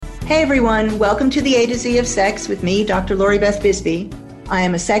Hey everyone, welcome to the A to Z of Sex with me, Dr. Lori Beth Bisbey. I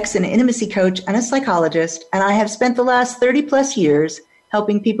am a sex and intimacy coach and a psychologist, and I have spent the last 30 plus years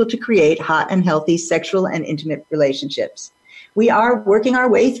helping people to create hot and healthy sexual and intimate relationships. We are working our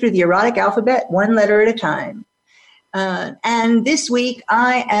way through the erotic alphabet one letter at a time. And this week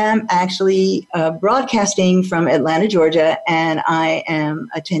I am actually broadcasting from Atlanta, Georgia, and I am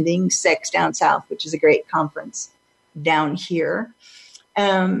attending Sex Down South, which is a great conference down here.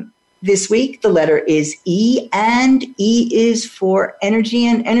 This week, the letter is E, and E is for energy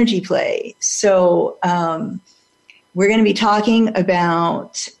and energy play. So we're going to be talking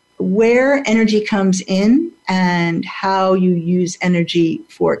about where energy comes in and how you use energy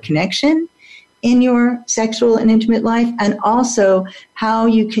for connection in your sexual and intimate life, and also how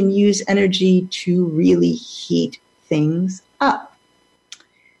you can use energy to really heat things up.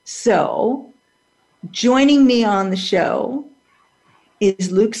 So joining me on the show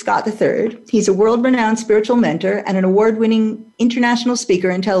is Luke Scott III. He's a world-renowned spiritual mentor and an award-winning international speaker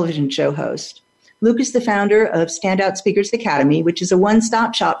and television show host. Luke is the founder of Standout Speakers Academy, which is a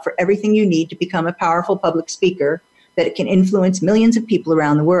one-stop shop for everything you need to become a powerful public speaker that can influence millions of people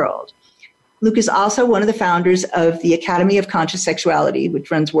around the world. Luke is also one of the founders of the Academy of Conscious Sexuality,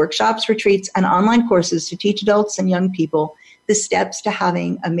 which runs workshops, retreats, and online courses to teach adults and young people the steps to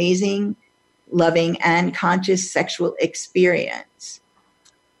having amazing, loving, and conscious sexual experience.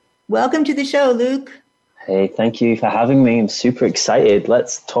 Welcome to the show, Luke. Hey, thank you for having me. I'm super excited.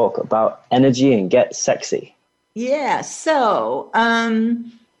 Let's talk about energy and get sexy. Yeah, so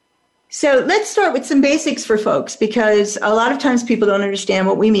let's start with some basics for folks, because a lot of times people don't understand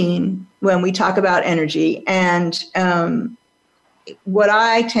what we mean when we talk about energy. And what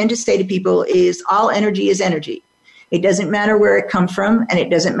I tend to say to people is all energy is energy. It doesn't matter where it comes from, and it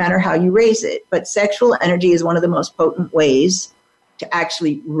doesn't matter how you raise it. But sexual energy is one of the most potent ways to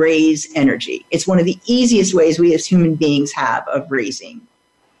actually raise energy. It's one of the easiest ways we as human beings have of raising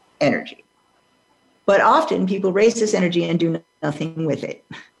energy. But often people raise this energy and do nothing with it.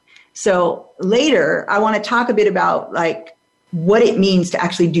 So later, I want to talk a bit about like what it means to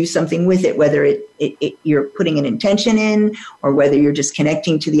actually do something with it, whether you're putting an intention in or whether you're just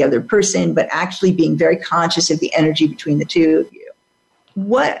connecting to the other person, but actually being very conscious of the energy between the two of you.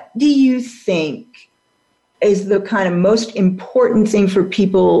 What do you think is the kind of most important thing for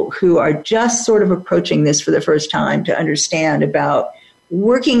people who are just sort of approaching this for the first time to understand about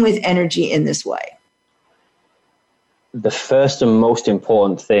working with energy in this way? The first and most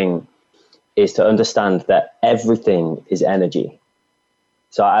important thing is to understand that everything is energy.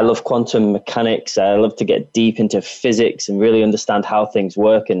 So I love quantum mechanics. I love to get deep into physics and really understand how things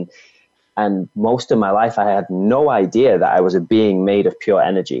work. And most of my life, I had no idea that I was a being made of pure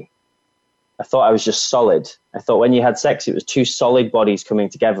energy. I thought I was just solid. I thought when you had sex, it was two solid bodies coming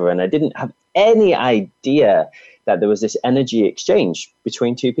together. And I didn't have any idea that there was this energy exchange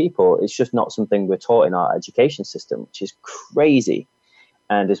between two people. It's just not something we're taught in our education system, which is crazy.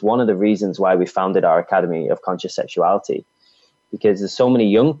 And is one of the reasons why we founded our Academy of Conscious Sexuality, because there's so many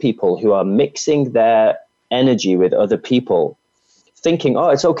young people who are mixing their energy with other people, thinking, oh,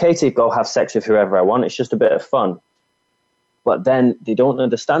 it's okay to go have sex with whoever I want. It's just a bit of fun. But then they don't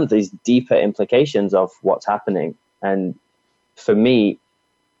understand these deeper implications of what's happening. And for me,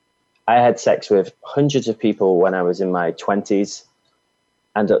 I had sex with hundreds of people when I was in my 20s,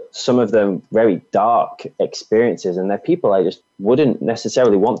 and some of them very dark experiences. And they're people I just wouldn't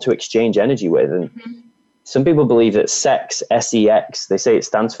necessarily want to exchange energy with. And some people believe that sex, S-E-X, they say it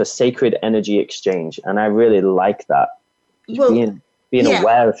stands for sacred energy exchange. And I really like that. Being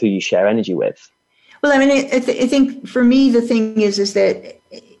aware of who you share energy with. Well, I mean, I think for me, the thing is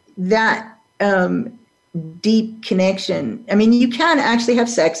that deep connection, I mean, you can actually have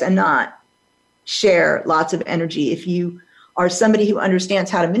sex and not share lots of energy. If you are somebody who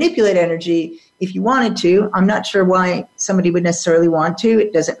understands how to manipulate energy, if you wanted to, I'm not sure why somebody would necessarily want to.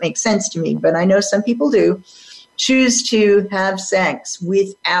 It doesn't make sense to me, but I know some people do choose to have sex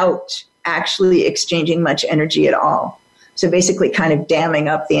without actually exchanging much energy at all. So basically kind of damming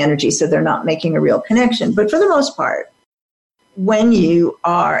up the energy so they're not making a real connection. But for the most part, when you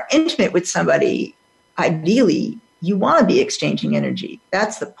are intimate with somebody, ideally, you want to be exchanging energy.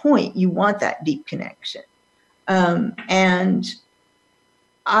 That's the point. You want that deep connection. And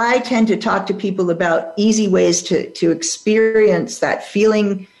I tend to talk to people about easy ways to experience that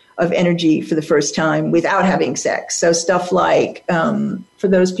feeling of energy for the first time without having sex. So stuff like, for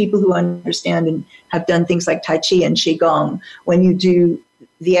those people who understand and have done things like Tai Chi and Qigong, when you do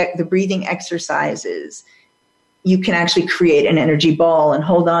the breathing exercises, you can actually create an energy ball and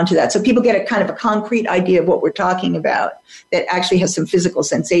hold on to that. So people get a kind of a concrete idea of what we're talking about that actually has some physical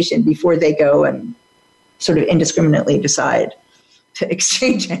sensation before they go and sort of indiscriminately decide to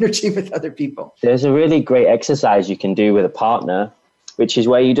exchange energy with other people. There's a really great exercise you can do with a partner, which is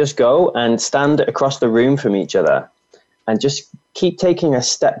where you just go and stand across the room from each other and just keep taking a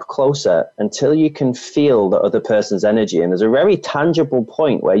step closer until you can feel the other person's energy. And there's a very tangible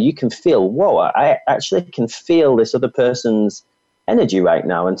point where you can feel, whoa, I actually can feel this other person's energy right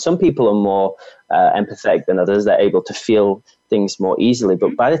now. And some people are more empathetic than others. They're able to feel things more easily.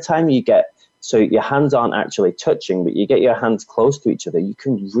 But by the time you get, so your hands aren't actually touching, but you get your hands close to each other, you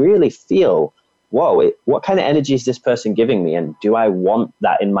can really feel, whoa, what kind of energy is this person giving me? And do I want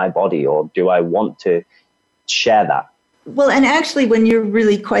that in my body, or do I want to share that? Well, and actually, when you're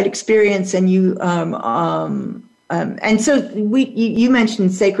really quite experienced, and you and so you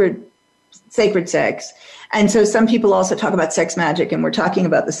mentioned sacred sex, and so some people also talk about sex magic, and we're talking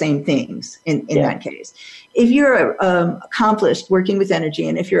about the same things in that case. If you're accomplished working with energy,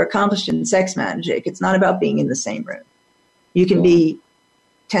 and if you're accomplished in sex magic, it's not about being in the same room. You can be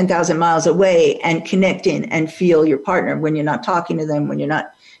 10,000 miles away and connect in and feel your partner when you're not talking to them, when you're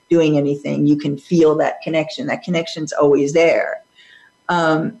not doing anything. You can feel that connection. That connection's always there.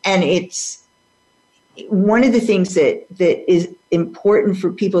 And it's one of the things that is important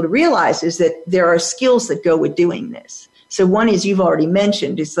for people to realize is that there are skills that go with doing this. So one is, you've already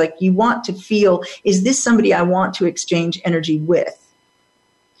mentioned, it's like you want to feel, is this somebody I want to exchange energy with?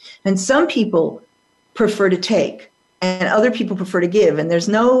 And some people prefer to take, and other people prefer to give, and there's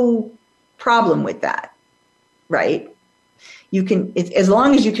no problem with that, right? You can, as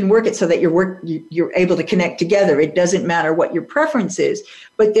long as you can work it so that you're able to connect together. It doesn't matter what your preference is,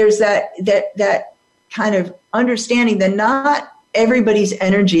 but there's that kind of understanding that not everybody's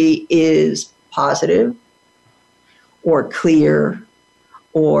energy is positive or clear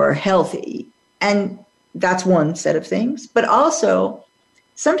or healthy, and that's one set of things. But also,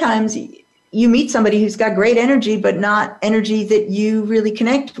 sometimes you meet somebody who's got great energy, but not energy that you really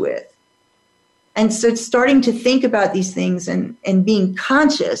connect with. And so it's starting to think about these things and being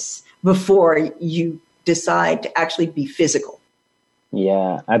conscious before you decide to actually be physical.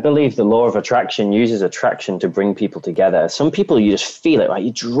 Yeah, I believe the law of attraction uses attraction to bring people together. Some people, you just feel it, right?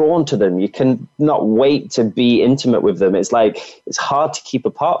 You're drawn to them. You can not wait to be intimate with them. It's like, it's hard to keep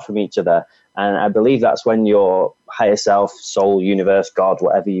apart from each other. And I believe that's when your higher self, soul, universe, God,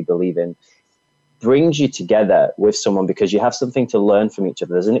 whatever you believe in, brings you together with someone because you have something to learn from each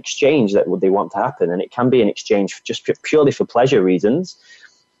other. There's an exchange that they want to happen, and it can be an exchange just purely for pleasure reasons.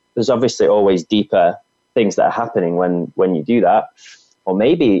 There's obviously always deeper things that are happening when you do that. Or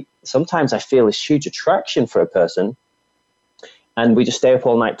maybe sometimes I feel this huge attraction for a person and we just stay up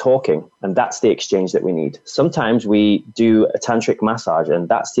all night talking, and that's the exchange that we need. Sometimes we do a tantric massage, and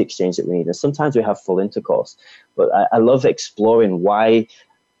that's the exchange that we need. And sometimes we have full intercourse. But I love exploring why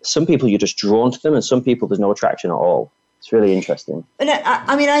some people you're just drawn to them, and some people there's no attraction at all. It's really interesting. And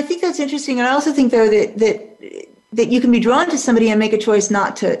I mean, I think that's interesting. And I also think, though, that you can be drawn to somebody and make a choice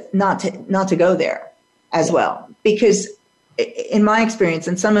not to go there as well. Because in my experience,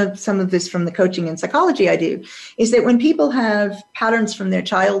 and some of this from the coaching and psychology I do, is that when people have patterns from their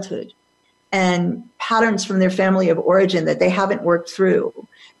childhood and patterns from their family of origin that they haven't worked through,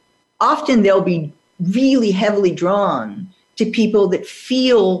 often they'll be really heavily drawn to people that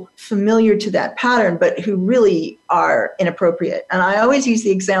feel familiar to that pattern, but who really are inappropriate. And I always use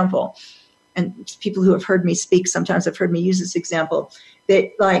the example, and people who have heard me speak sometimes have heard me use this example,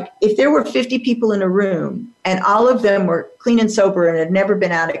 that like if there were 50 people in a room and all of them were clean and sober and had never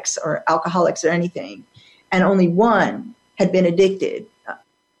been addicts or alcoholics or anything, and only one had been addicted,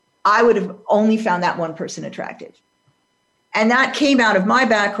 I would have only found that one person attractive. And that came out of my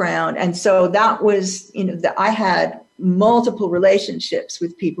background. And so that was, I had multiple relationships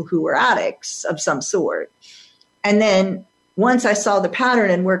with people who were addicts of some sort. And then once I saw the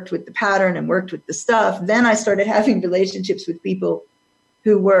pattern and worked with the pattern and worked with the stuff, then I started having relationships with people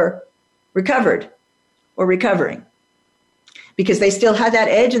who were recovered or recovering, because they still had that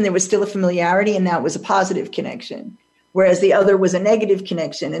edge and there was still a familiarity, and that was a positive connection, whereas the other was a negative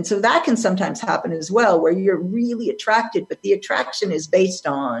connection. And so that can sometimes happen as well, where you're really attracted, but the attraction is based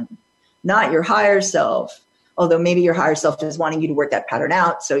on not your higher self, although maybe your higher self is wanting you to work that pattern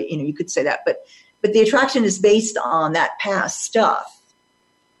out. So, you could say that, but the attraction is based on that past stuff.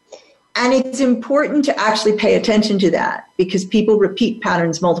 And it's important to actually pay attention to that, because people repeat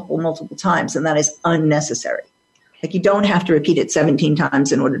patterns multiple times, and that is unnecessary. Like, you don't have to repeat it 17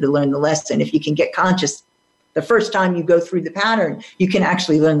 times in order to learn the lesson. If you can get conscious the first time you go through the pattern, you can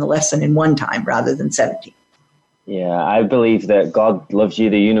actually learn the lesson in one time rather than 17. Yeah, I believe that God loves you,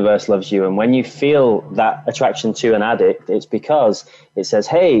 the universe loves you. And when you feel that attraction to an addict, it's because it says,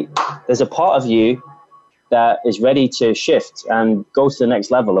 hey, there's a part of you that is ready to shift and go to the next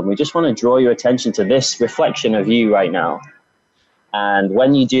level. And we just want to draw your attention to this reflection of you right now. And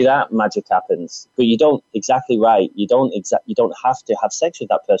when you do that, magic happens. But you don't exactly right. You don't have to have sex with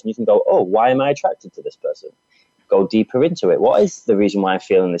that person. You can go, oh, why am I attracted to this person? Go deeper into it. What is the reason why I'm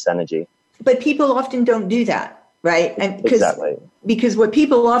feeling this energy? But people often don't do that, right? And exactly. Because what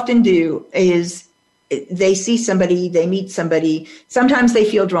people often do is they see somebody, they meet somebody. Sometimes they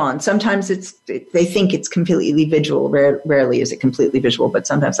feel drawn. Sometimes they think it's completely visual. Rarely is it completely visual, but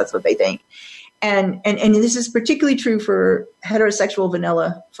sometimes that's what they think. And this is particularly true for heterosexual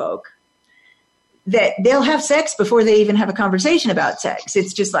vanilla folk, that they'll have sex before they even have a conversation about sex.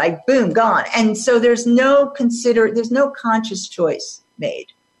 It's just like, boom, gone. And so there's no conscious choice made.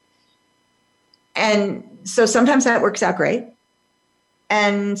 And so sometimes that works out great.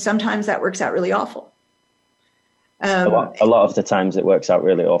 And sometimes that works out really awful. A lot of the times it works out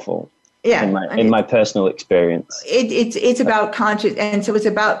really awful. Yeah, in my personal experience, it's about conscious, and so it's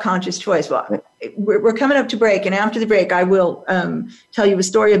about conscious choice. Well, we're coming up to break, and after the break, I will tell you a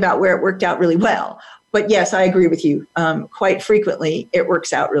story about where it worked out really well. But yes, I agree with you. Quite frequently, it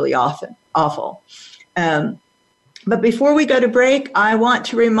works out really awful. But before we go to break, I want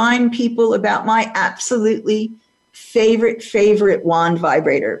to remind people about my absolutely favorite wand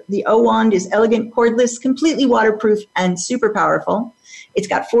vibrator. The O Wand is elegant, cordless, completely waterproof, and super powerful. It's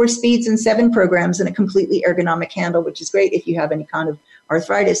got 4 speeds and 7 programs and a completely ergonomic handle, which is great if you have any kind of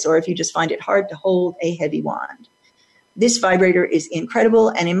arthritis or if you just find it hard to hold a heavy wand. This vibrator is incredible,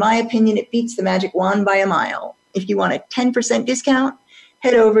 and in my opinion, it beats the magic wand by a mile. If you want a 10% discount,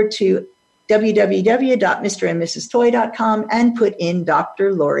 head over to www.mrandmrstoy.com and put in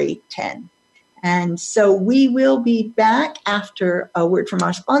Dr. Lori 10. And so we will be back after a word from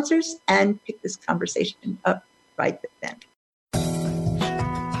our sponsors and pick this conversation up right then.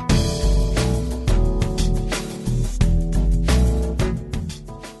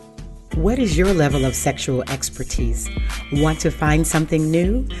 What is your level of sexual expertise? Want to find something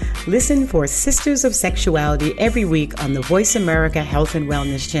new? Listen for Sisters of Sexuality every week on the Voice America Health and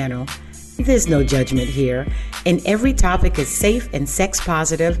Wellness channel. There's no judgment here, and every topic is safe and sex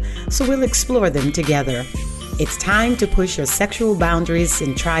positive, so we'll explore them together. It's time to push your sexual boundaries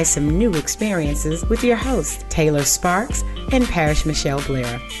and try some new experiences with your hosts, Taylor Sparks and Parrish Michelle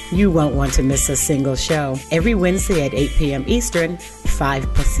Blair. You won't want to miss a single show. Every Wednesday at 8 p.m. Eastern,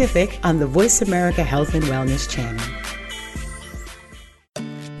 5 Pacific on the Voice America Health and Wellness channel.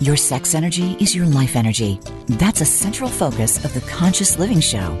 Your sex energy is your life energy. That's a central focus of the Conscious Living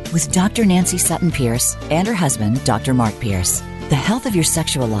Show with Dr. Nancy Sutton Pierce and her husband, Dr. Mark Pierce. The health of your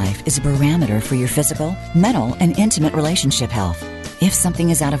sexual life is a barometer for your physical, mental, and intimate relationship health. If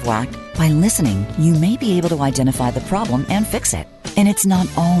something is out of whack, by listening, you may be able to identify the problem and fix it. And it's not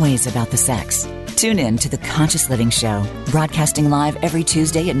always about the sex. Tune in to the Conscious Living Show, broadcasting live every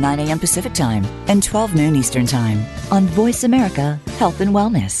Tuesday at 9 a.m. Pacific Time and 12 noon Eastern Time on Voice America Health and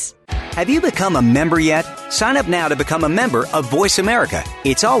Wellness. Have you become a member yet? Sign up now to become a member of Voice America.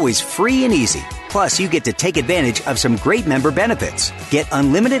 It's always free and easy. Plus, you get to take advantage of some great member benefits. Get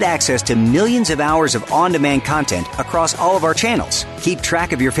unlimited access to millions of hours of on-demand content across all of our channels. Keep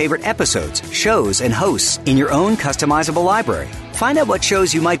track of your favorite episodes, shows, and hosts in your own customizable library. Find out what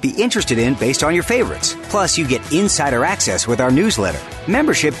shows you might be interested in based on your favorites. Plus, you get insider access with our newsletter.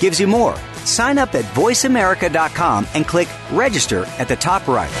 Membership gives you more. Sign up at voiceamerica.com and click Register at the top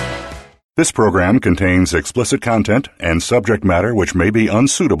right. This program contains explicit content and subject matter which may be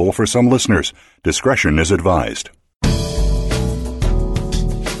unsuitable for some listeners. Discretion is advised.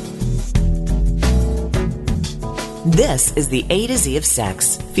 This is the A to Z of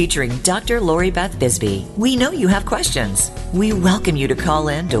Sex, featuring Dr. Lori Beth Bisbey. We know you have questions. We welcome you to call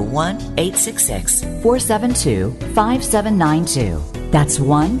in to 1-866-472-5792. That's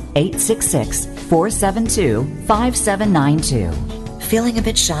 1-866-472-5792. Feeling a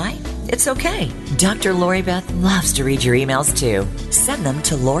bit shy? It's okay. Dr. Lori Beth loves to read your emails too. Send them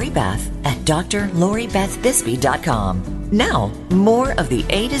to LoriBeth at drloribethbisbey.com. Now, more of the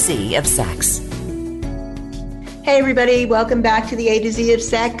A to Z of Sex. Hey everybody, welcome back to the A to Z of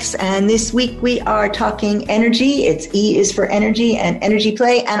Sex. And this week we are talking energy. It's E is for energy and energy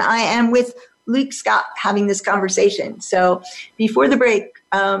play. And I am with Luke Scott having this conversation. So before the break,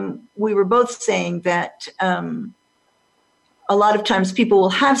 we were both saying that a lot of times people will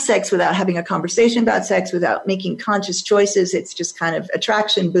have sex without having a conversation about sex, without making conscious choices. It's just kind of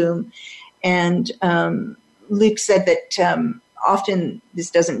attraction, boom. And Luke said that often this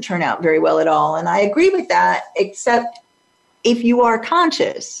doesn't turn out very well at all. And I agree with that, except if you are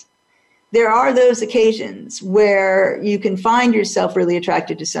conscious, there are those occasions where you can find yourself really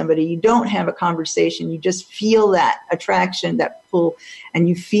attracted to somebody. You don't have a conversation. You just feel that attraction, that pull, and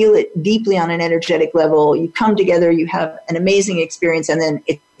you feel it deeply on an energetic level. You come together, you have an amazing experience, and then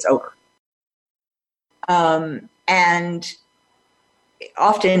it's over. And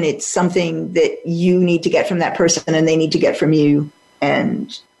often it's something that you need to get from that person and they need to get from you,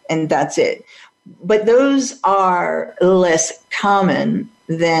 and that's it. But those are less common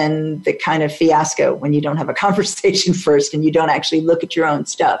than the kind of fiasco when you don't have a conversation first and you don't actually look at your own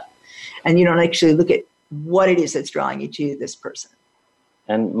stuff and you don't actually look at what it is that's drawing you to this person.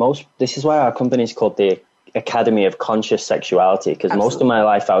 And this is why our company is called the Academy of Conscious Sexuality, because most of my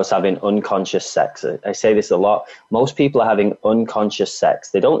life I was having unconscious sex. I say this a lot. Most people are having unconscious sex.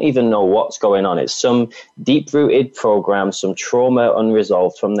 They don't even know what's going on. It's some deep-rooted program, some trauma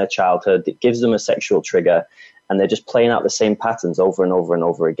unresolved from their childhood that gives them a sexual trigger, and they're just playing out the same patterns over and over and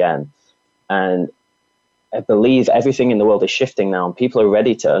over again. And I believe everything in the world is shifting now, and people are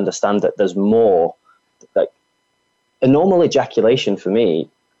ready to understand that there's more. Like a normal ejaculation for me,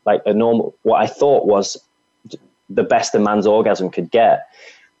 like what I thought was the best a man's orgasm could get,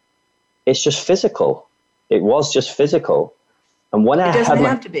 it's just physical. It was just physical. And when it doesn't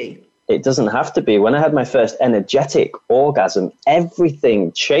have to be. It doesn't have to be. When I had my first energetic orgasm,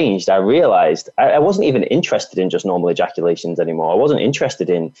 everything changed. I realized I wasn't even interested in just normal ejaculations anymore. I wasn't interested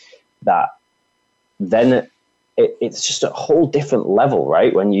in that. Then it's just a whole different level,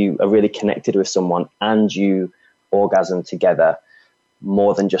 right? When you are really connected with someone and you orgasm together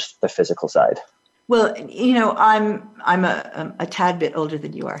more than just the physical side. Well, I'm a tad bit older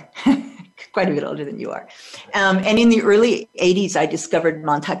than you are, quite a bit older than you are. And in the early 80s, I discovered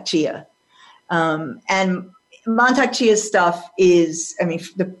Mantak Chia. And Mantak Chia's stuff is,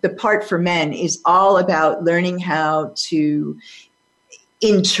 the part for men is all about learning how to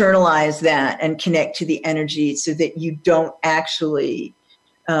internalize that and connect to the energy so that you don't actually,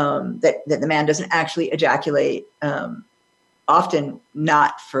 that the man doesn't actually ejaculate, often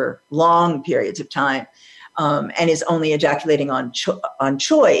not for long periods of time, and is only ejaculating on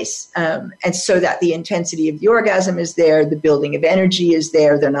choice. And so that the intensity of the orgasm is there, the building of energy is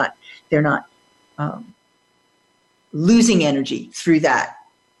there. They're not losing energy through that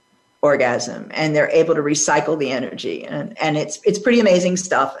orgasm, and they're able to recycle the energy. And it's pretty amazing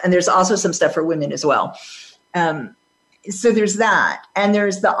stuff. And there's also some stuff for women as well. So there's that. And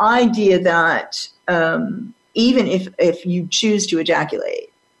there's the idea that even if you choose to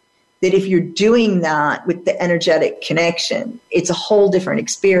ejaculate, that if you're doing that with the energetic connection, it's a whole different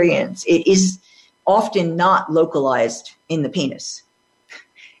experience. It is often not localized in the penis.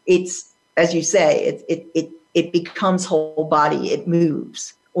 It's, as you say, it becomes whole body. It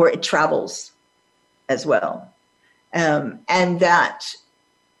moves, or it travels as well. And that's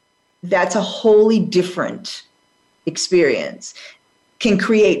a wholly different experience. Can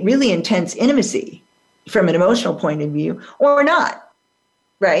create really intense intimacy from an emotional point of view, or not,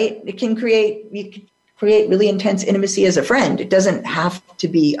 right? You can create really intense intimacy as a friend. It doesn't have to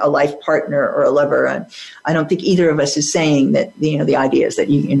be a life partner or a lover. And I don't think either of us is saying that, the idea is that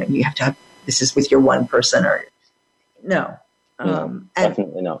you have to have, this is with your one person, or no.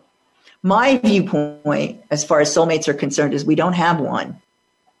 Definitely not. My viewpoint, as far as soulmates are concerned, is we don't have one.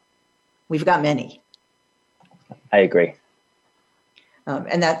 We've got many. I agree.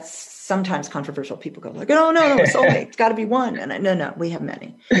 And that's sometimes controversial. People go like, oh, no, soulmate, it's got to be one. And no, we have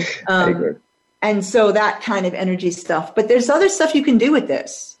many. I agree. And so that kind of energy stuff. But there's other stuff you can do with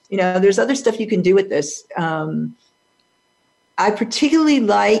this. There's other stuff you can do with this. I particularly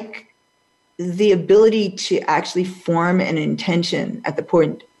like the ability to actually form an intention at the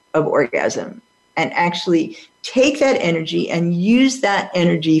point of orgasm and actually take that energy and use that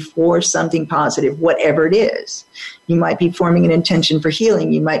energy for something positive, whatever it is. You might be forming an intention for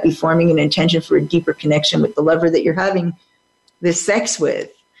healing. You might be forming an intention for a deeper connection with the lover that you're having this sex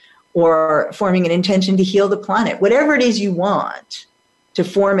with, or forming an intention to heal the planet. Whatever it is you want to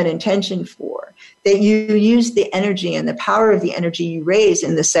form an intention for, that you use the energy and the power of the energy you raise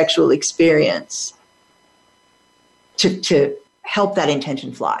in the sexual experience to help that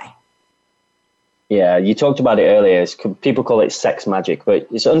intention fly. Yeah, you talked about it earlier. People call it sex magic, but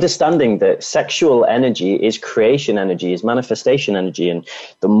it's understanding that sexual energy is creation energy, is manifestation energy. And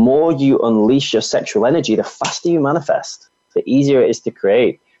the more you unleash your sexual energy, the faster you manifest, the easier it is to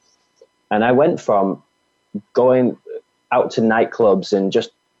create. And I went from going out to nightclubs and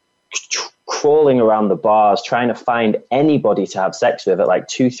just crawling around the bars, trying to find anybody to have sex with at like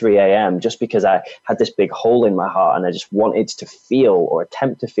 2-3 a.m. just because I had this big hole in my heart and I just wanted to feel or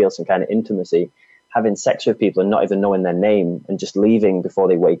attempt to feel some kind of intimacy, having sex with people and not even knowing their name and just leaving before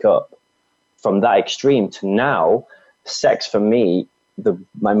they wake up. From that extreme to now, sex for me,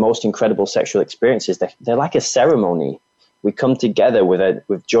 my most incredible sexual experiences, they're like a ceremony. We come together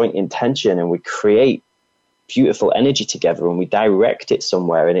with joint intention and we create beautiful energy together and we direct it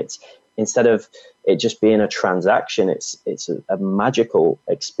somewhere, and it's, instead of it just being a transaction, it's a magical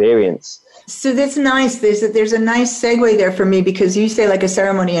experience. So that's nice. There's a nice segue there for me, because you say like a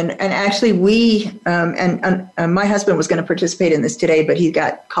ceremony, and actually we and my husband was going to participate in this today, but he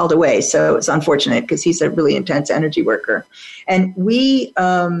got called away, so it's unfortunate because he's a really intense energy worker, and we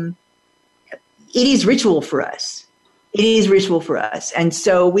it is ritual for us. It is ritual for us. And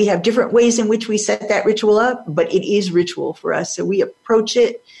so we have different ways in which we set that ritual up, but it is ritual for us. So we approach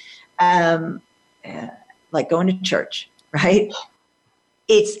it like going to church, right?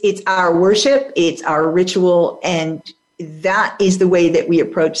 It's our worship, it's our ritual, and that is the way that we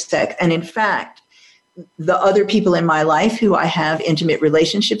approach sex. And in fact, the other people in my life who I have intimate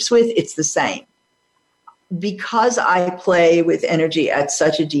relationships with, it's the same. Because I play with energy at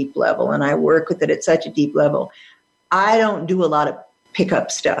such a deep level and I work with it at such a deep level, I don't do a lot of pickup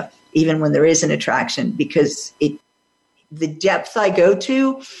stuff, even when there is an attraction, because the depth I go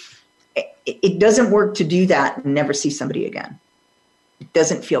to, it doesn't work to do that and never see somebody again. It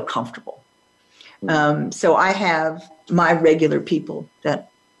doesn't feel comfortable. So I have my regular people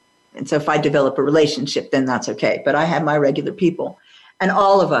and so if I develop a relationship, then that's okay. But I have my regular people, and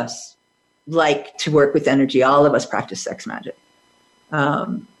all of us like to work with energy. All of us practice sex magic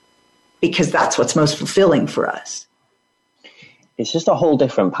because that's what's most fulfilling for us. It's just a whole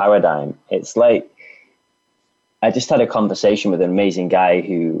different paradigm. It's like, I just had a conversation with an amazing guy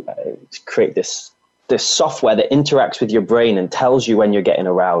who created this software that interacts with your brain and tells you when you're getting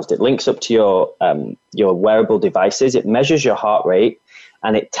aroused. It links up to your wearable devices. It measures your heart rate,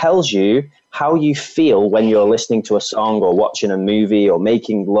 and it tells you how you feel when you're listening to a song or watching a movie or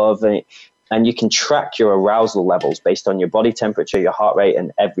making love. And you can track your arousal levels based on your body temperature, your heart rate,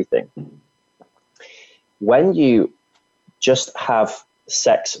 and everything. When you just have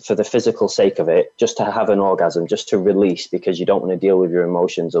sex for the physical sake of it, just to have an orgasm, just to release because you don't want to deal with your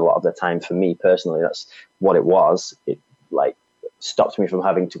emotions a lot of the time. For me personally, that's what it was. It like stopped me from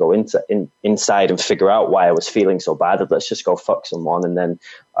having to go inside and figure out why I was feeling so bad. Let's just go fuck someone and then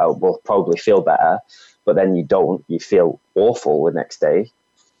we'll probably feel better. But then you don't, you feel awful the next day.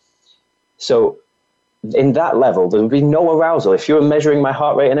 So in that level, there would be no arousal. If you were measuring my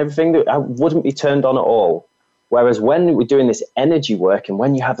heart rate and everything, I wouldn't be turned on at all. Whereas when we're doing this energy work and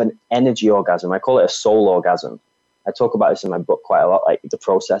when you have an energy orgasm, I call it a soul orgasm. I talk about this in my book quite a lot, like the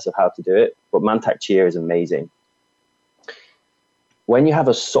process of how to do it. But Mantak Chia is amazing. When you have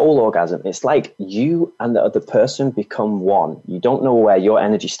a soul orgasm, it's like you and the other person become one. You don't know where your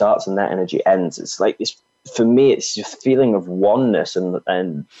energy starts and their energy ends. It's like this, for me, it's just a feeling of oneness.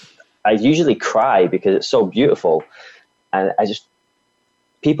 And I usually cry because it's so beautiful. And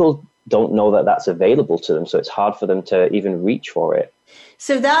people don't know that that's available to them, so it's hard for them to even reach for it.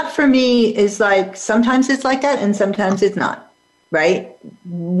 So that for me is like, sometimes it's like that and sometimes it's not, right?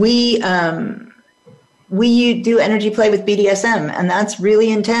 We do energy play with BDSM, and that's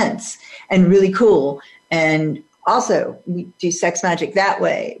really intense and really cool, and also we do sex magic that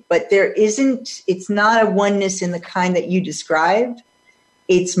way, but it's not a oneness in the kind that you described.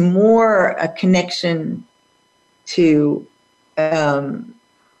 It's more a connection to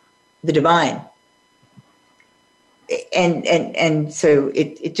the divine. And so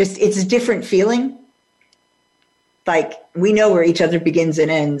it's a different feeling. Like we know where each other begins and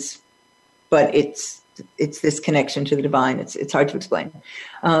ends, but it's this connection to the divine. It's hard to explain.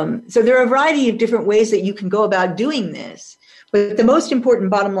 So there are a variety of different ways that you can go about doing this. But the most important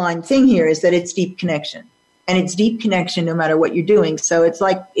bottom line thing here is that it's deep connection, and it's deep connection no matter what you're doing. So it's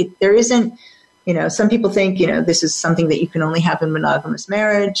like there isn't, some people think, this is something that you can only have in monogamous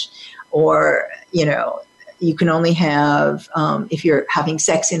marriage, or, you can only have, if you're having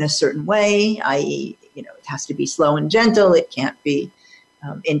sex in a certain way, i.e., it has to be slow and gentle. It can't be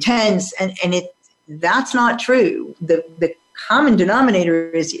intense. And that's not true. The common denominator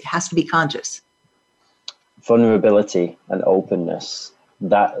is it has to be conscious. Vulnerability and openness.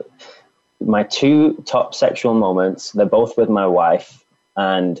 That my two top sexual moments, they're both with my wife,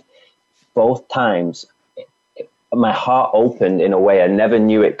 and both times my heart opened in a way I never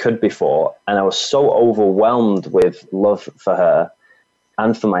knew it could before. And I was so overwhelmed with love for her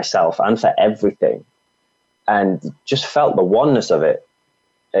and for myself and for everything, and just felt the oneness of it.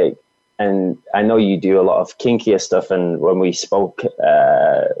 And And I know you do a lot of kinkier stuff. And when we spoke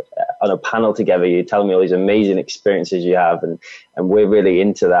on a panel together, you're telling me all these amazing experiences you have. And we're really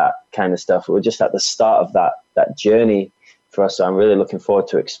into that kind of stuff. We're just at the start of that journey for us. So I'm really looking forward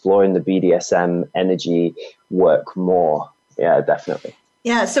to exploring the BDSM energy work more. Yeah, definitely.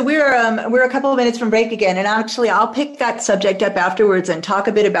 Yeah, so we're a couple of minutes from break again, and actually I'll pick that subject up afterwards and talk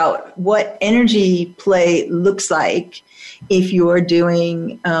a bit about what energy play looks like if you're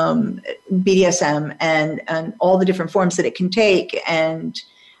doing BDSM and all the different forms that it can take, and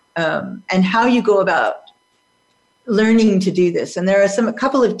how you go about learning to do this. And there are a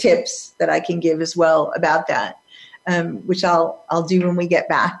couple of tips that I can give as well about that, which I'll do when we get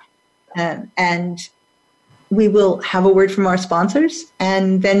back, and we will have a word from our sponsors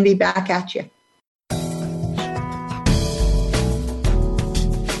and then be back at you.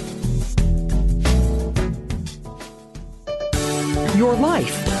 Your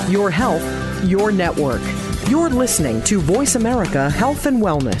life, your health, your network. You're listening to Voice America Health and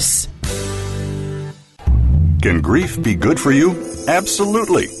Wellness. Can grief be good for you?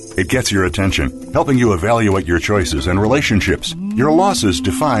 Absolutely. It gets your attention, helping you evaluate your choices and relationships. Your losses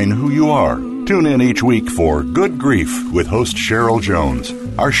define who you are. Tune in each week for Good Grief with host Cheryl Jones.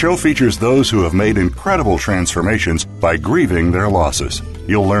 Our show features those who have made incredible transformations by grieving their losses.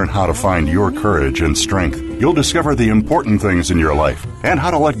 You'll learn how to find your courage and strength. You'll discover the important things in your life and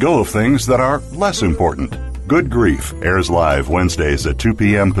how to let go of things that are less important. Good Grief airs live Wednesdays at 2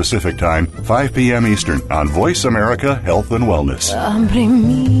 p.m. Pacific Time, 5 p.m. Eastern on Voice America Health and Wellness.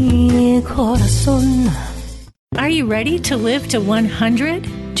 Are you ready to live to 100?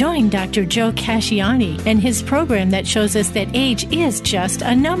 Join Dr. Joe Casciani and his program that shows us that age is just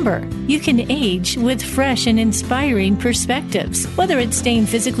a number. You can age with fresh and inspiring perspectives, whether it's staying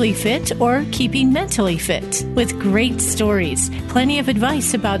physically fit or keeping mentally fit. With great stories, plenty of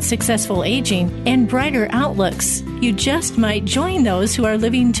advice about successful aging, and brighter outlooks. You just might join those who are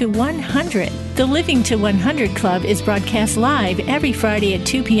living to 100. The Living to 100 Club is broadcast live every Friday at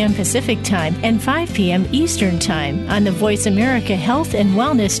 2 p.m. Pacific Time and 5 p.m. Eastern Time on the Voice America Health and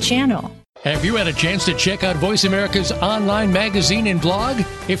Wellness channel. Have you had a chance to check out Voice America's online magazine and blog?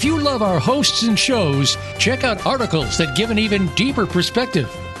 If you love our hosts and shows, check out articles that give an even deeper perspective,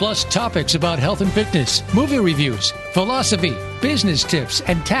 plus topics about health and fitness, movie reviews, philosophy, business tips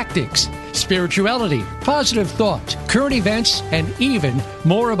and tactics, spirituality, positive thought, current events, and even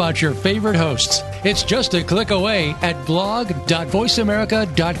more about your favorite hosts. It's just a click away at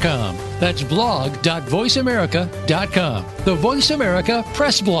blog.voiceamerica.com. That's blog.voiceamerica.com. The Voice America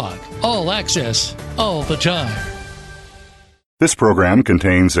Press Blog. All access, all the time. This program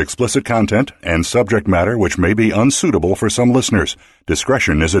contains explicit content and subject matter which may be unsuitable for some listeners.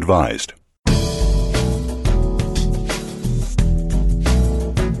 Discretion is advised.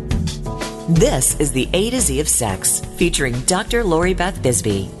 This is the A to Z of Sex, featuring Dr. Lori Beth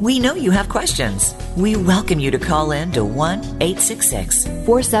Bisbey. We know you have questions. We welcome you to call in to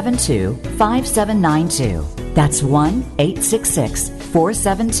 1-866-472-5792. That's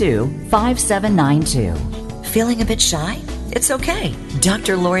 1-866-472-5792. Feeling a bit shy? It's okay.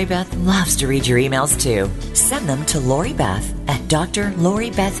 Dr. Lori Beth loves to read your emails too. Send them to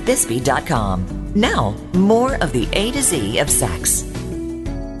LoriBeth@drloribethbisbey.com. Now, more of the A to Z of Sex.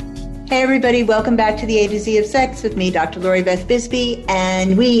 Hey everybody, welcome back to the A to Z of Sex with me, Dr. Lori Beth Bisbey,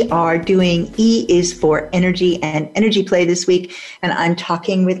 and we are doing E is for Energy and Energy Play this week, and I'm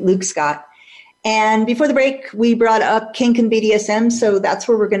talking with Luke Scott. And before the break, we brought up kink and BDSM, so that's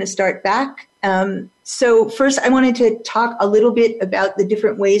where we're going to start back. So first, I wanted to talk a little bit about the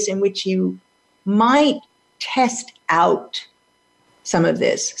different ways in which you might test out some of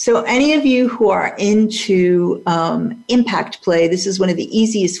this. So any of you who are into impact play, this is one of the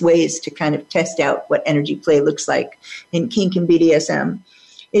easiest ways to kind of test out what energy play looks like in kink and BDSM.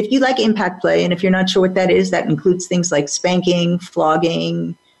 If you like impact play, and if you're not sure what that is, that includes things like spanking,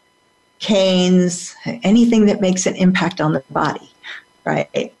 flogging, canes, anything that makes an impact on the body,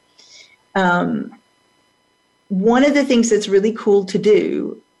 right? One of the things that's really cool to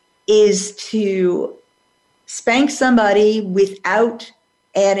do is to spank somebody without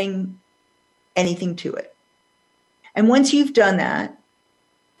adding anything to it. And once you've done that,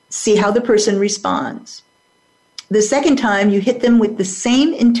 see how the person responds. The second time, you hit them with the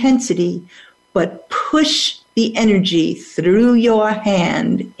same intensity, but push the energy through your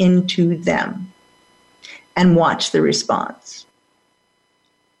hand into them and watch the response.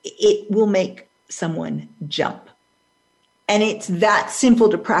 It will make someone jump. And it's that simple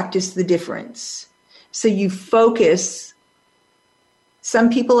to practice the difference. So you focus. Some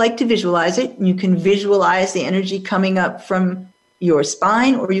people like to visualize it. You can visualize the energy coming up from your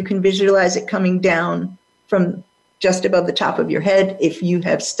spine, or you can visualize it coming down from just above the top of your head. If you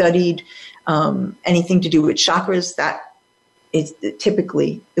have studied anything to do with chakras, that is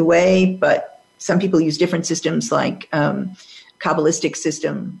typically the way, but some people use different systems, like Kabbalistic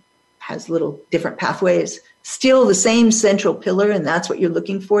system has little different pathways. Still the same central pillar, and that's what you're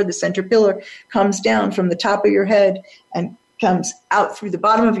looking for. The center pillar comes down from the top of your head and comes out through the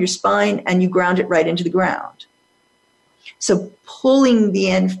bottom of your spine, and you ground it right into the ground. So pulling the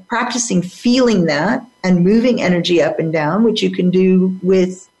end, practicing feeling that and moving energy up and down, which you can do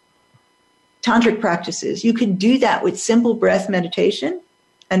with tantric practices. You can do that with simple breath meditation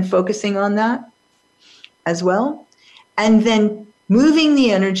and focusing on that as well. And then moving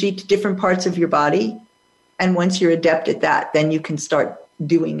the energy to different parts of your body. And once you're adept at that, then you can start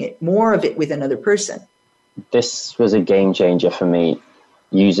doing it, more of it with another person. This was a game changer for me,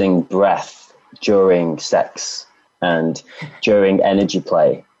 using breath during sex and during energy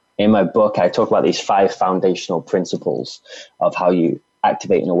play. In my book, I talk about these 5 foundational principles of how you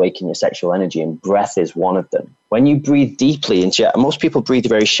activate and awaken your sexual energy, and breath is one of them. When you breathe deeply into, most people breathe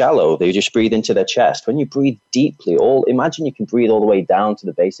very shallow, they just breathe into their chest. When you breathe deeply, imagine you can breathe all the way down to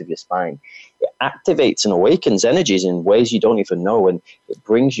the base of your spine. It activates and awakens energies in ways you don't even know, and it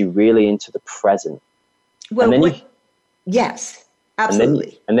brings you really into the present. Well, yes,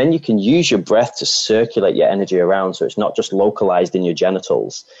 absolutely. And then you can use your breath to circulate your energy around, so it's not just localized in your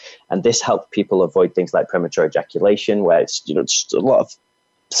genitals. And this helps people avoid things like premature ejaculation, where it's just a lot of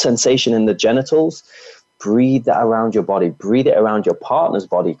sensation in the genitals. Breathe that around your body. Breathe it around your partner's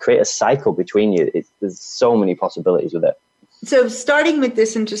body. Create a cycle between you. There's so many possibilities with it. So starting with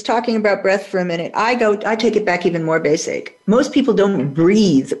this and just talking about breath for a minute, I take it back even more basic. Most people don't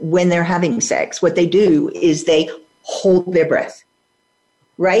breathe when they're having sex. What they do is they hold their breath,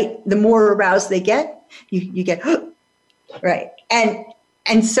 right? The more aroused they get, you get, right?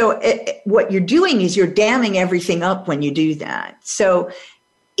 And so what you're doing is you're damming everything up when you do that. So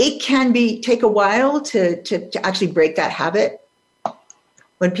it can take a while to actually break that habit.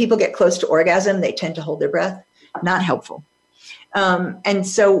 When people get close to orgasm, they tend to hold their breath. Not helpful. And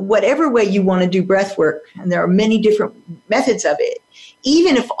so whatever way you want to do breath work, and there are many different methods of it,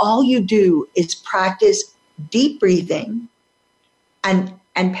 even if all you do is practice deep breathing and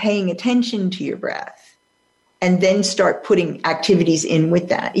paying attention to your breath, and then start putting activities in with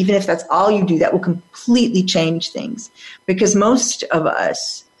that, even if that's all you do, that will completely change things. Because most of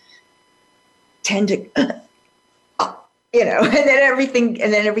us tend to, and then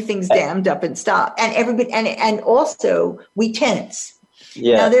everything's dammed up and stopped. And everybody, and also we tense.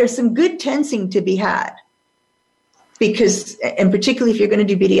 Yeah. Now there's some good tensing to be had, because, and particularly if you're going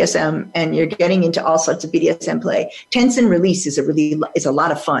to do BDSM and you're getting into all sorts of BDSM play, tense and release is a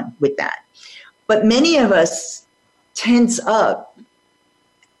lot of fun with that. But many of us tense up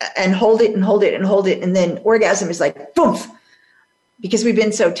and hold it and hold it and hold it, and then orgasm is like boom, because we've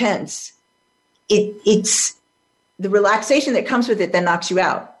been so tense. It's the relaxation that comes with it that knocks you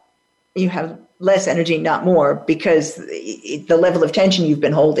out. You have less energy, not more, because the level of tension you've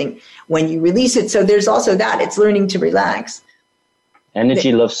been holding when you release it. So there's also that. It's learning to relax.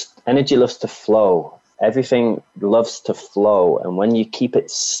 Energy loves to flow. Everything loves to flow. And when you keep it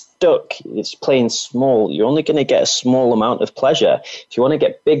stuck, it's playing small, you're only going to get a small amount of pleasure. If you want to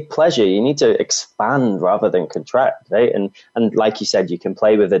get big pleasure, you need to expand rather than contract, right? And like you said, you can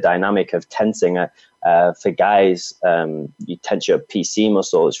play with the dynamic of tensing. For guys, you tense your PC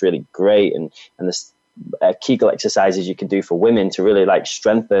muscle. It's really great. And this Kegel exercises you can do for women to really like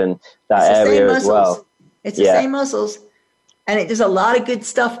strengthen that area as well. It's the same muscles. And it does a lot of good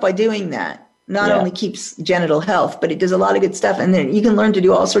stuff by doing that. Not only keeps genital health, but it does a lot of good stuff. And then you can learn to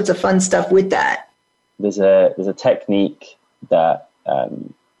do all sorts of fun stuff with that. There's a technique that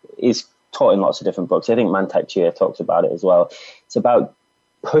is taught in lots of different books. I think Mantak Chia talks about it as well. It's about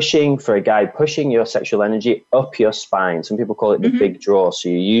pushing your sexual energy up your spine. Some people call it the big draw. So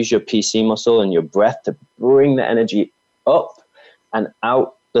you use your PC muscle and your breath to bring the energy up and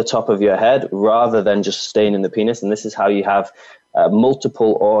out the top of your head rather than just staying in the penis. And this is how you have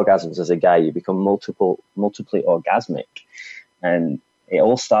multiple orgasms as a guy. You become multiply orgasmic. And it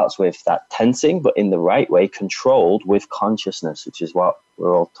all starts with that tensing, but in the right way, controlled with consciousness, which is what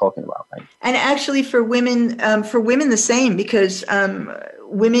we're all talking about, right? And actually for women the same, because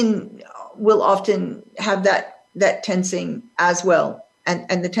women will often have that tensing as well,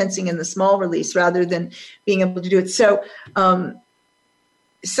 and the tensing in the small release rather than being able to do it. So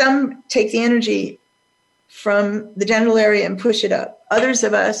some take the energy from the genital area and push it up. Others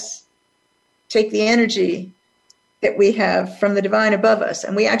of us take the energy that we have from the divine above us,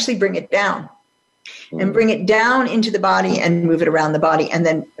 and we actually bring it down. and bring it down into the body and move it around the body, and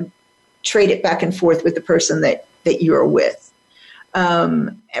then trade it back and forth with the person that you're with,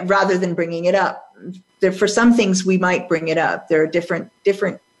 rather than bringing it up. For some things, we might bring it up. There are different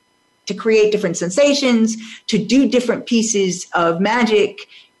to create different sensations, to do different pieces of magic.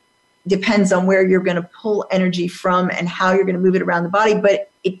 Depends on where you're going to pull energy from and how you're going to move it around the body.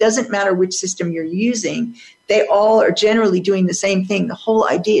 But it doesn't matter which system you're using. They all are generally doing the same thing. The whole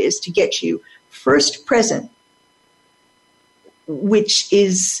idea is to get you first present, which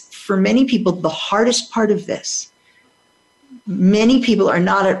is, for many people, the hardest part of this. Many people are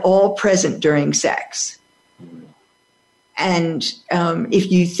not at all present during sex. And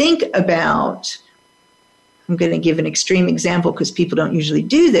if you think about, I'm going to give an extreme example because people don't usually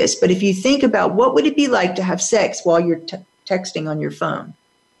do this, but if you think about what would it be like to have sex while you're texting on your phone,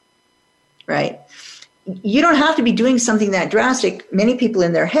 right? You don't have to be doing something that drastic. Many people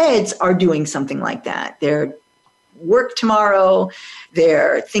in their heads are doing something like that. They're work tomorrow,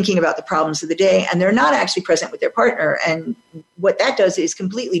 they're thinking about the problems of the day, and they're not actually present with their partner. And what that does is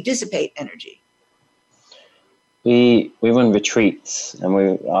completely dissipate energy. We run retreats,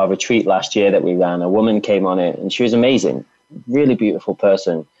 and our retreat last year that we ran, a woman came on it, and she was amazing, really beautiful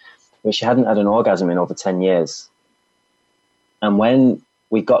person, but she hadn't had an orgasm in over 10 years. And when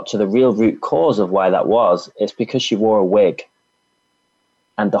we got to the real root cause of why that was, it's because she wore a wig.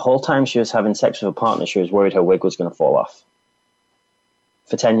 And the whole time she was having sex with her partner, she was worried her wig was going to fall off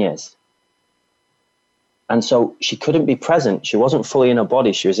for 10 years. And so she couldn't be present. She wasn't fully in her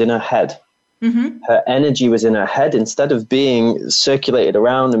body. She was in her head. Mm-hmm. Her energy was in her head. Instead of being circulated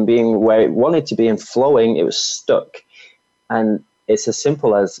around and being where it wanted to be and flowing, it was stuck. And it's as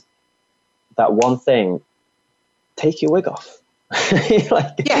simple as that one thing: take your wig off.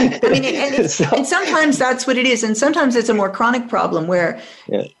 Yeah, I mean, and sometimes that's what it is. And sometimes it's a more chronic problem where,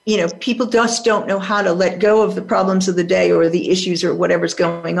 people just don't know how to let go of the problems of the day or the issues or whatever's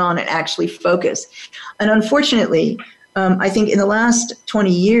going on and actually focus. And unfortunately, I think in the last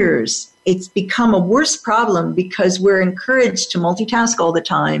 20 years, it's become a worse problem because we're encouraged to multitask all the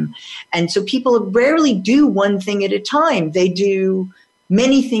time. And so people rarely do one thing at a time. They do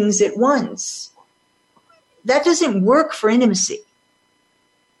many things at once. That doesn't work for intimacy.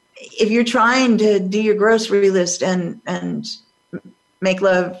 If you're trying to do your grocery list and make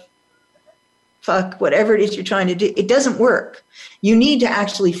love, fuck, whatever it is you're trying to do, it doesn't work. You need to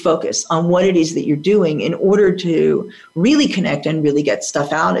actually focus on what it is that you're doing in order to really connect and really get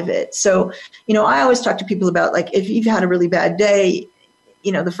stuff out of it. So, I always talk to people about, like, if you've had a really bad day,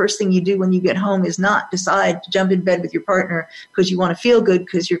 the first thing you do when you get home is not decide to jump in bed with your partner because you want to feel good,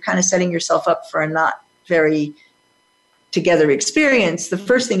 because you're kind of setting yourself up for a not very together experience. The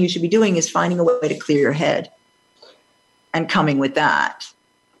first thing you should be doing is finding a way to clear your head and coming with that.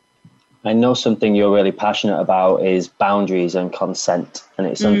 I know something you're really passionate about is boundaries and consent. And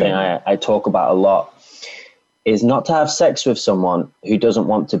it's something I talk about a lot, is not to have sex with someone who doesn't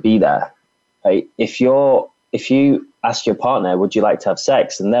want to be there. Right? If you ask your partner, would you like to have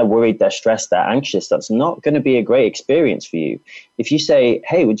sex? And they're worried, they're stressed, they're anxious, that's not going to be a great experience for you. If you say,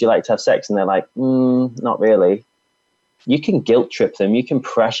 hey, would you like to have sex? And they're like, not really. You can guilt trip them. You can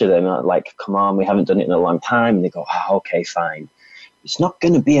pressure them, like, come on, we haven't done it in a long time. And they go, oh, okay, fine. It's not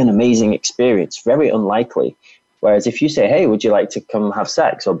going to be an amazing experience, very unlikely. Whereas if you say, hey, would you like to come have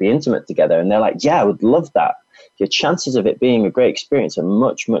sex or be intimate together? And they're like, yeah, I would love that. Your chances of it being a great experience are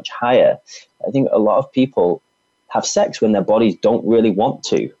much, much higher. I think a lot of people have sex when their bodies don't really want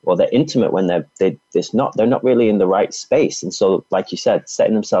to, or they're intimate when they're not really in the right space. And so, like you said,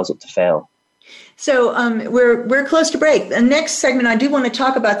 setting themselves up to fail. So we're close to break. The next segment, I do want to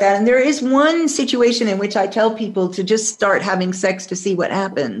talk about that. And there is one situation in which I tell people to just start having sex to see what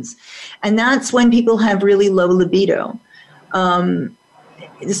happens. And that's when people have really low libido.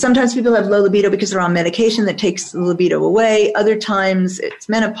 Sometimes people have low libido because they're on medication that takes the libido away. Other times it's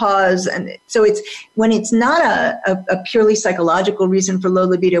menopause. And so it's when it's not a purely psychological reason for low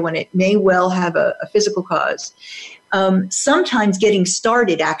libido, when it may well have a physical cause. Sometimes getting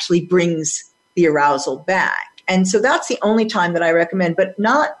started actually brings the arousal back. And so that's the only time that I recommend, but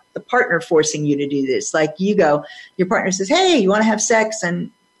not the partner forcing you to do this. Like you go, your partner says, hey, you want to have sex?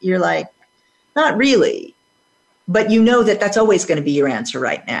 And you're like, not really. But you know that that's always going to be your answer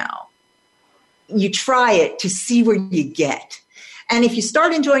right now. You try it to see where you get. And if you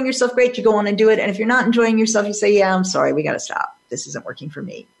start enjoying yourself, great, you go on and do it. And if you're not enjoying yourself, you say, yeah, I'm sorry, we got to stop. This isn't working for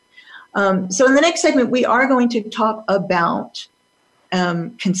me. So in the next segment, we are going to talk about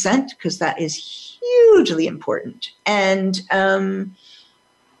consent, because that is hugely important. And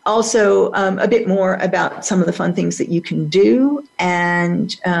Also, a bit more about some of the fun things that you can do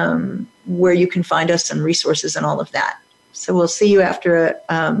and where you can find us and resources and all of that. So we'll see you after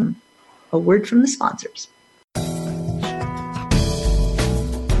a word from the sponsors.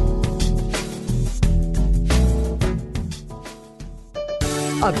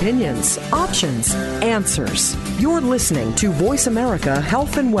 Opinions, options, answers. You're listening to Voice America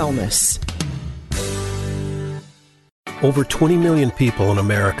Health and Wellness. Over 20 million people in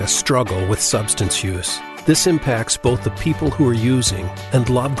America struggle with substance use. This impacts both the people who are using and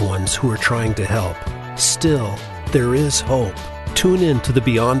loved ones who are trying to help. Still, there is hope. Tune in to the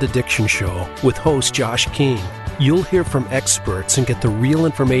Beyond Addiction Show with host Josh King. You'll hear from experts and get the real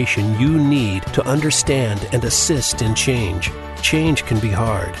information you need to understand and assist in change. Change can be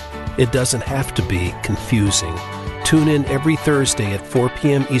hard. It doesn't have to be confusing. Tune in every Thursday at 4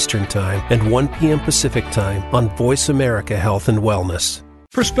 p.m. Eastern Time and 1 p.m. Pacific Time on Voice America Health and Wellness.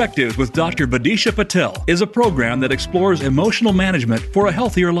 Perspectives with Dr. Vidisha Patel is a program that explores emotional management for a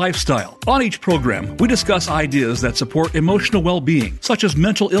healthier lifestyle. On each program, we discuss ideas that support emotional well-being, such as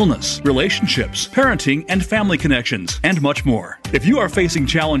mental illness, relationships, parenting, and family connections, and much more. If you are facing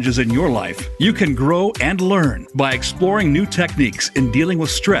challenges in your life, you can grow and learn by exploring new techniques in dealing with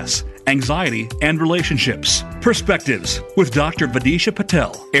stress, anxiety, and relationships. Perspectives with Dr. Vidisha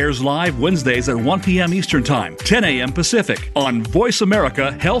Patel airs live Wednesdays at 1 p.m. Eastern Time, 10 a.m. Pacific on Voice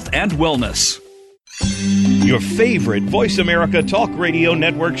America Health and Wellness. Your favorite Voice America Talk Radio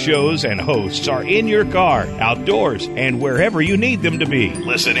Network shows and hosts are in your car, outdoors, and wherever you need them to be.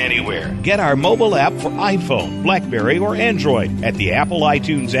 Listen anywhere. Get our mobile app for iPhone, BlackBerry, or Android at the Apple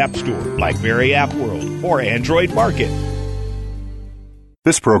iTunes App Store, BlackBerry App World, or Android Market.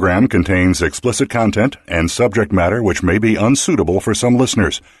 This program contains explicit content and subject matter which may be unsuitable for some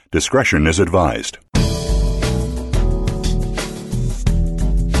listeners. Discretion is advised.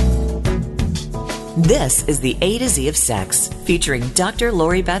 This is the A to Z of Sex, featuring Dr.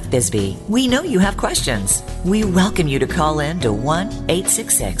 Lori Beth Bisbey. We know you have questions. We welcome you to call in to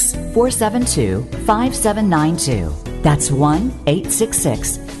 1-866-472-5792. That's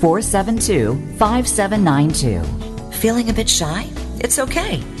 1-866-472-5792. Feeling a bit shy? It's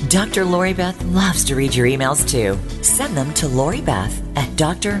okay. Dr. Lori Beth loves to read your emails too. Send them to Lori Beth at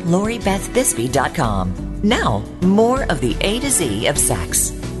drloribethbisbey.com. Now, more of the A to Z of Sex.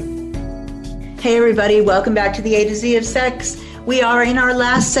 Hey everybody, welcome back to the A to Z of Sex. We are in our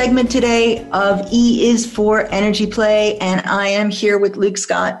last segment today of E is for Energy Play, and I am here with Luke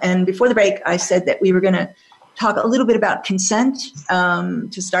Scott. And before the break, I said that we were going to talk a little bit about consent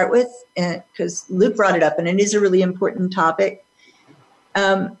to start with, because Luke brought it up, and it is a really important topic.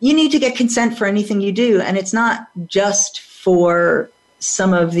 You need to get consent for anything you do, and it's not just for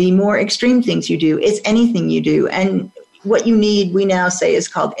some of the more extreme things you do. It's anything you do, and what you need, we now say, is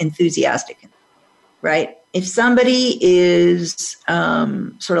called enthusiastic, right? If somebody is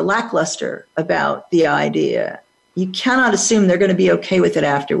sort of lackluster about the idea, you cannot assume they're going to be okay with it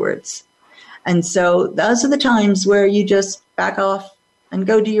afterwards. And so those are the times where you just back off and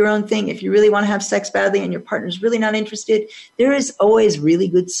go do your own thing. If you really want to have sex badly and your partner's really not interested, there is always really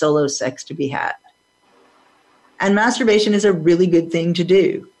good solo sex to be had. And masturbation is a really good thing to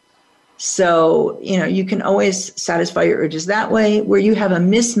do. So, you can always satisfy your urges that way. Where you have a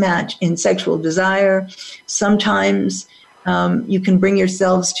mismatch in sexual desire, sometimes you can bring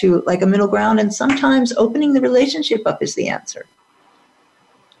yourselves to like a middle ground, and sometimes opening the relationship up is the answer.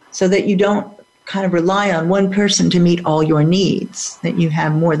 So that you don't kind of rely on one person to meet all your needs, that you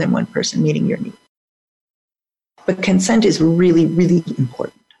have more than one person meeting your needs. But consent is really, really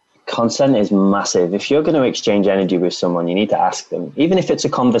important. Consent is massive. If you're going to exchange energy with someone, you need to ask them, even if it's a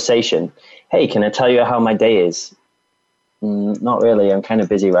conversation. Hey, can I tell you how my day is? Not really. I'm kind of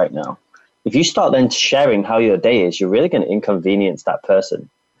busy right now. If you start then sharing how your day is, you're really going to inconvenience that person.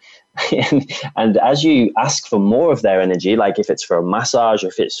 And as you ask for more of their energy, like if it's for a massage, or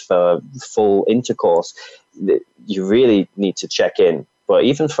if it's for full intercourse, you really need to check in. But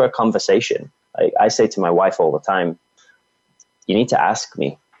even for a conversation, like I say to my wife all the time, you need to ask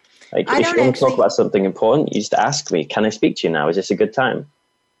me. Like if you want to talk about something important, you just ask me, can I speak to you now? Is this a good time?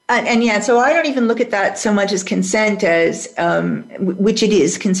 And yeah, so I don't even look at that so much as consent as, which it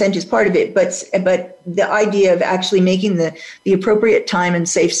is, consent is part of it, but the idea of actually making the appropriate time and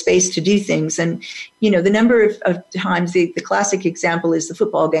safe space to do things. And, the number of times, the classic example is the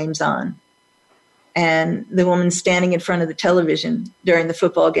football game's on, and the woman standing in front of the television during the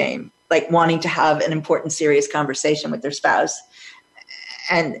football game, like wanting to have an important, serious conversation with their spouse.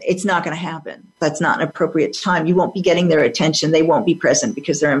 And it's not going to happen. That's not an appropriate time. You won't be getting their attention. They won't be present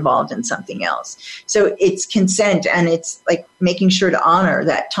because they're involved in something else. So it's consent, and it's like making sure to honor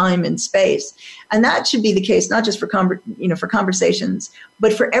that time and space. And that should be the case, not just for for conversations,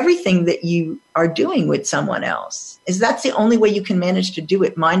 but for everything that you are doing with someone else. That's the only way you can manage to do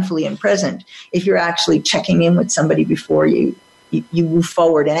it mindfully and present, if you're actually checking in with somebody before you move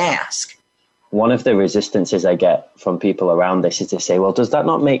forward and ask. One of the resistances I get from people around this is to say, well, does that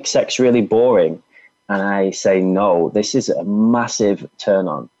not make sex really boring? And I say, no, this is a massive turn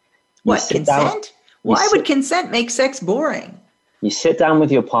on. What, consent? Why would consent make sex boring? You sit down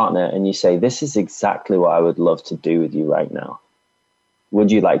with your partner and you say, this is exactly what I would love to do with you right now. Would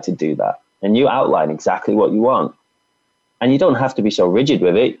you like to do that? And you outline exactly what you want. And you don't have to be so rigid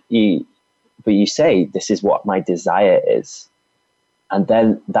with it. But you say, this is what my desire is. And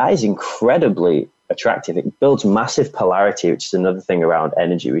then that is incredibly attractive. It builds massive polarity, which is another thing around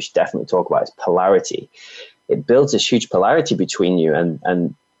energy we should definitely talk about, is polarity. It builds this huge polarity between you,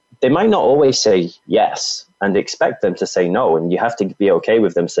 and they might not always say yes and expect them to say no, and you have to be okay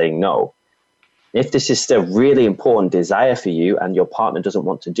with them saying no. If this is still really important desire for you and your partner doesn't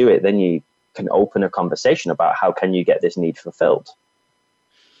want to do it, then you can open a conversation about how can you get this need fulfilled.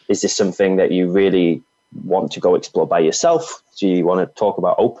 Is this something that you really want to go explore by yourself? Do you want to talk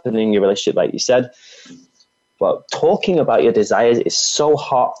about opening your relationship, like you said? But talking about your desires is so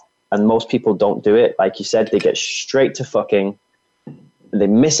hot, and most people don't do it. Like you said, they get straight to fucking. They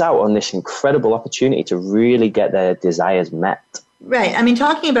miss out on this incredible opportunity to really get their desires met. Right. I mean,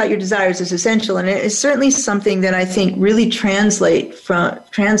 talking about your desires is essential, and it is certainly something that I think really translate from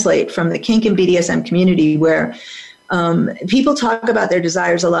the kink and BDSM community, where people talk about their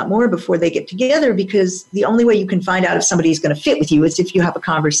desires a lot more before they get together, because the only way you can find out if somebody's going to fit with you is if you have a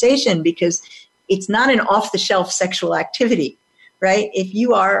conversation, because it's not an off-the-shelf sexual activity, right? If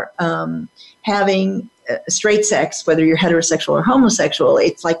you are having straight sex, whether you're heterosexual or homosexual,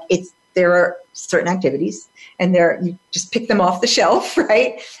 there are certain activities, and you just pick them off the shelf,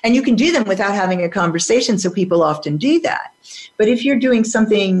 right? And you can do them without having a conversation, so people often do that. But if you're doing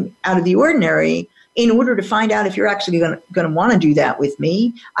something out of the ordinary, in order to find out if you're actually going to want to do that with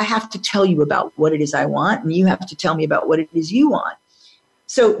me, I have to tell you about what it is I want, and you have to tell me about what it is you want.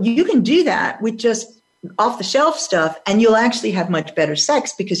 So you can do that with just off-the-shelf stuff, and you'll actually have much better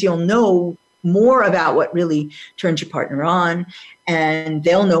sex, because you'll know more about what really turns your partner on, and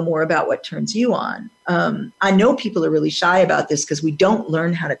they'll know more about what turns you on. I know people are really shy about this because we don't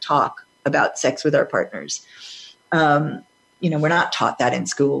learn how to talk about sex with our partners. We're not taught that in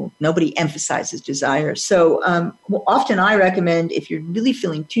school. Nobody emphasizes desire. So often I recommend, if you're really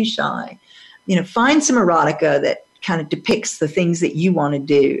feeling too shy, find some erotica that kind of depicts the things that you want to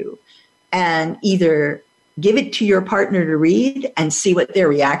do, and either give it to your partner to read and see what their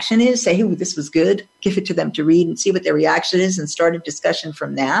reaction is. Say, hey, this was good. Give it to them to read and see what their reaction is, and start a discussion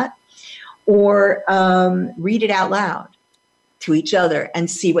from that. Or read it out loud to each other and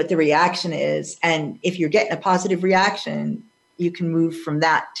see what the reaction is. And if you're getting a positive reaction, you can move from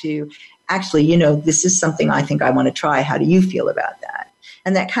that to, actually, this is something I think I want to try. How do you feel about that?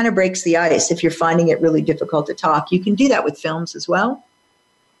 And that kind of breaks the ice. If you're finding it really difficult to talk, you can do that with films as well.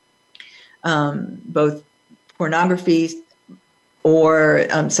 Both pornography or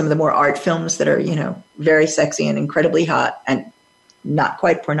some of the more art films that are, very sexy and incredibly hot and not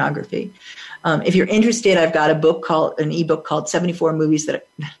quite pornography. If you're interested, I've got an ebook called 74 Movies that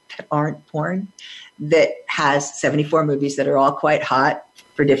aren't porn, that has 74 movies that are all quite hot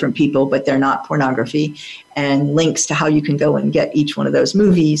for different people, but they're not pornography, and links to how you can go and get each one of those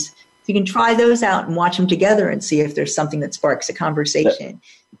movies. You can try those out and watch them together and see if there's something that sparks a conversation.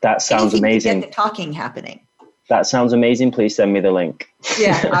 That sounds amazing. Get the talking happening. That sounds amazing. Please send me the link.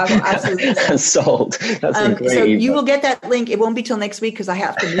 Yeah, I will absolutely. That's sold. That's a great so ebook. You will get that link. It won't be till next week because I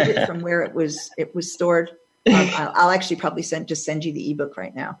have to move it from where it was stored. I'll actually probably send you the ebook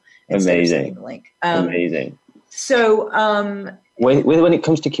right now. Amazing. The link. Amazing. So when it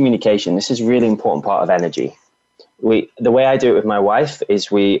comes to communication, this is a really important part of energy. The way I do it with my wife is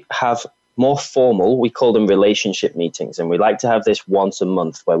we have more formal, we call them relationship meetings, and we like to have this once a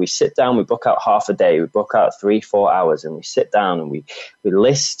month where we sit down, we book out half a day, we book out 3-4 hours, and we sit down and we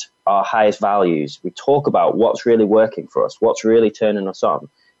list our highest values. We talk about what's really working for us, what's really turning us on.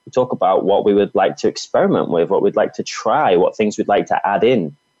 We talk about what we would like to experiment with, what we'd like to try, what things we'd like to add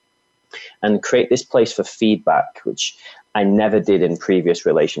in, and create this place for feedback, which I never did in previous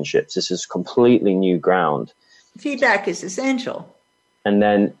relationships. This is completely new ground. Feedback is essential. And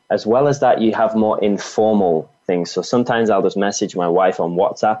then as well as that, you have more informal things. So sometimes I'll just message my wife on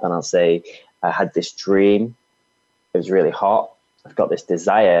WhatsApp and I'll say, I had this dream. It was really hot. I've got this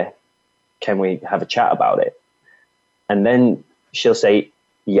desire. Can we have a chat about it? And then she'll say,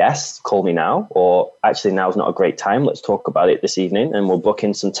 yes, call me now, or actually now's not a great time. Let's talk about it this evening. And we'll book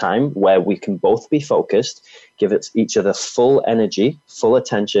in some time where we can both be focused, give each other full energy, full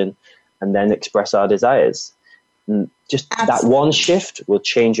attention, and then express our desires. And just that one shift will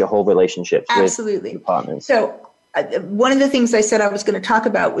change your whole relationship with your partners. So one of the things I said I was going to talk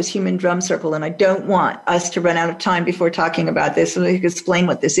about was human drum circle, and I don't want us to run out of time before talking about this. So I can explain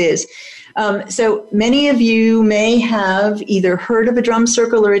what this is. So many of you may have either heard of a drum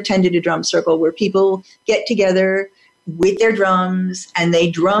circle or attended a drum circle where people get together with their drums and they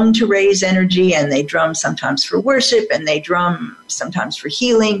drum to raise energy, and they drum sometimes for worship and they drum sometimes for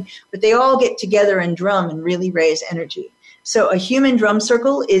healing, but they all get together and drum and really raise energy. So a human drum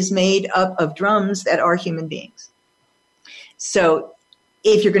circle is made up of drums that are human beings. So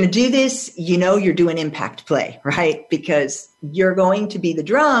if you're going to do this, you know you're doing impact play, right? Because you're going to be the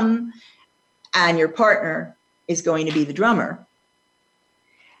drum and your partner is going to be the drummer.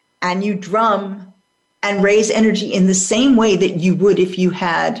 And you drum and raise energy in the same way that you would if you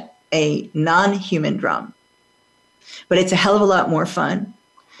had a non-human drum. But it's a hell of a lot more fun.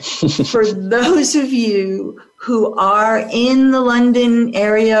 For those of you who are in the London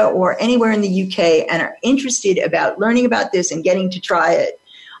area or anywhere in the UK and are interested about learning about this and getting to try it,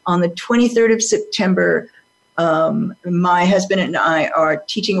 on the 23rd of September, my husband and I are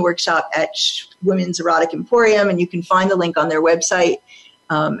teaching a workshop at Women's Erotic Emporium, and you can find the link on their website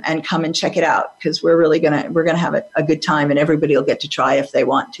and come and check it out, because we're gonna have a good time, and everybody will get to try if they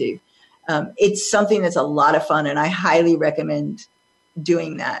want to. It's something that's a lot of fun, and I highly recommend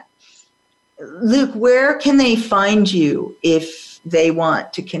doing that. Luke, where can they find you if they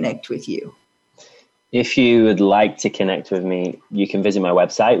want to connect with you? If you would like to connect with me, you can visit my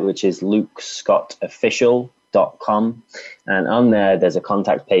website, which is lukescottofficial.com. And on there's a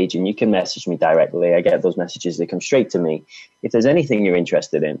contact page, and you can message me directly. I get those messages, they come straight to me if there's anything you're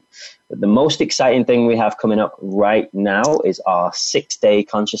interested in. But the most exciting thing we have coming up right now is our 6-day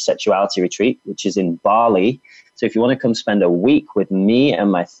conscious sexuality retreat, which is in Bali. So if you want to come spend a week with me and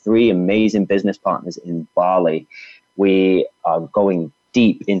my 3 amazing business partners in Bali, we are going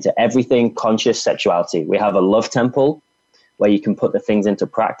deep into everything conscious sexuality. We have a love temple where you can put the things into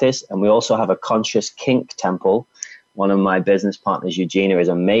practice. And we also have a conscious kink temple. One of my business partners, Eugenia, is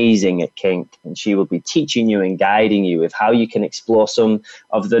amazing at kink, and she will be teaching you and guiding you with how you can explore some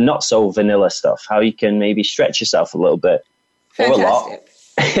of the not so vanilla stuff, how you can maybe stretch yourself a little bit. Fantastic. Or a lot.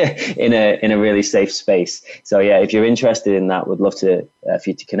 in a really safe space. So yeah, if you're interested in that, would love to for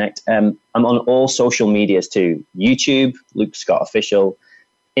you to connect. I'm on all social medias too. YouTube, Luke Scott Official.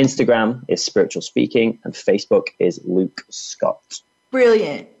 Instagram is Spiritual Speaking, and Facebook is Luke Scott.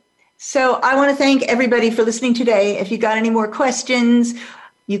 Brilliant. So I want to thank everybody for listening today. If you got any more questions,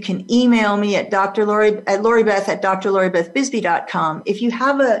 you can email me at loribeth@drloribethbisbey.com. If you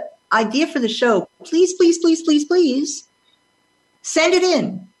have an idea for the show, please send it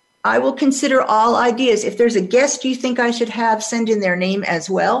in. I will consider all ideas. If there's a guest you think I should have, send in their name as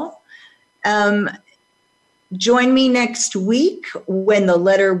well. Join me next week when the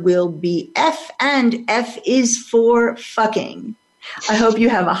letter will be F, and F is for fucking. I hope you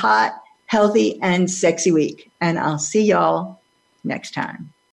have a hot, healthy, and sexy week, and I'll see y'all next time.